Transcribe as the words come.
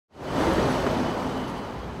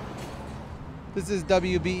This is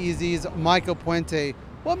WBEZ's Michael Puente.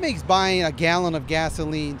 What makes buying a gallon of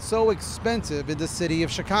gasoline so expensive in the city of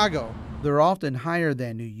Chicago? They're often higher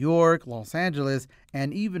than New York, Los Angeles,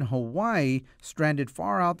 and even Hawaii, stranded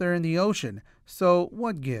far out there in the ocean. So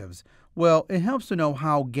what gives? Well, it helps to know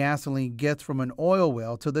how gasoline gets from an oil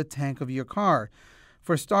well to the tank of your car.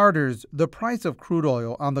 For starters, the price of crude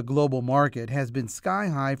oil on the global market has been sky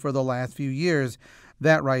high for the last few years.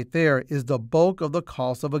 That right there is the bulk of the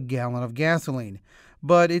cost of a gallon of gasoline.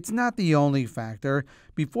 But it's not the only factor.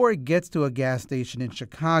 Before it gets to a gas station in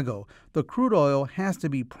Chicago, the crude oil has to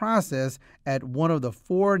be processed at one of the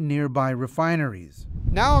 4 nearby refineries.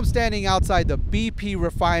 Now I'm standing outside the BP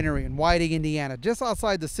refinery in Whiting, Indiana, just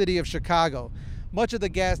outside the city of Chicago. Much of the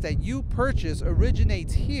gas that you purchase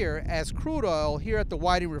originates here as crude oil here at the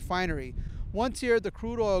Whiting refinery. Once here, the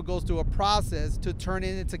crude oil goes through a process to turn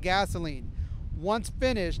it into gasoline. Once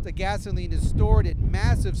finished, the gasoline is stored in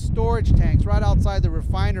massive storage tanks right outside the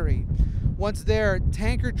refinery. Once there,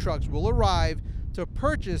 tanker trucks will arrive to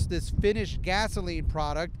purchase this finished gasoline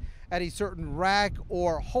product at a certain rack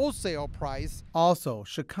or wholesale price. Also,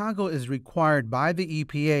 Chicago is required by the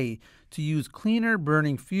EPA to use cleaner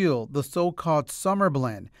burning fuel, the so-called summer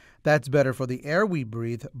blend. That's better for the air we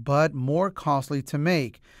breathe, but more costly to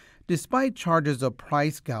make. Despite charges of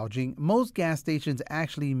price gouging, most gas stations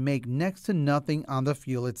actually make next to nothing on the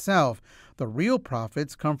fuel itself. The real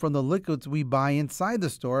profits come from the liquids we buy inside the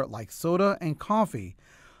store, like soda and coffee.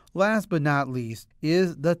 Last but not least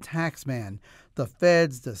is the tax man. The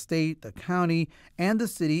feds, the state, the county, and the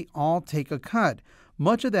city all take a cut.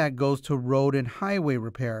 Much of that goes to road and highway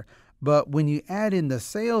repair. But when you add in the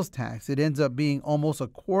sales tax, it ends up being almost a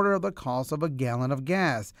quarter of the cost of a gallon of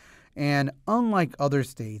gas. And unlike other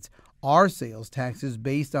states, our sales tax is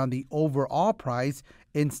based on the overall price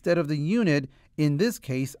instead of the unit, in this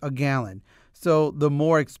case, a gallon. So the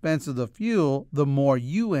more expensive the fuel, the more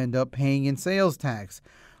you end up paying in sales tax.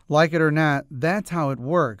 Like it or not, that's how it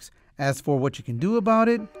works. As for what you can do about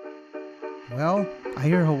it, well, I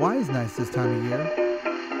hear Hawaii's nice this time of year.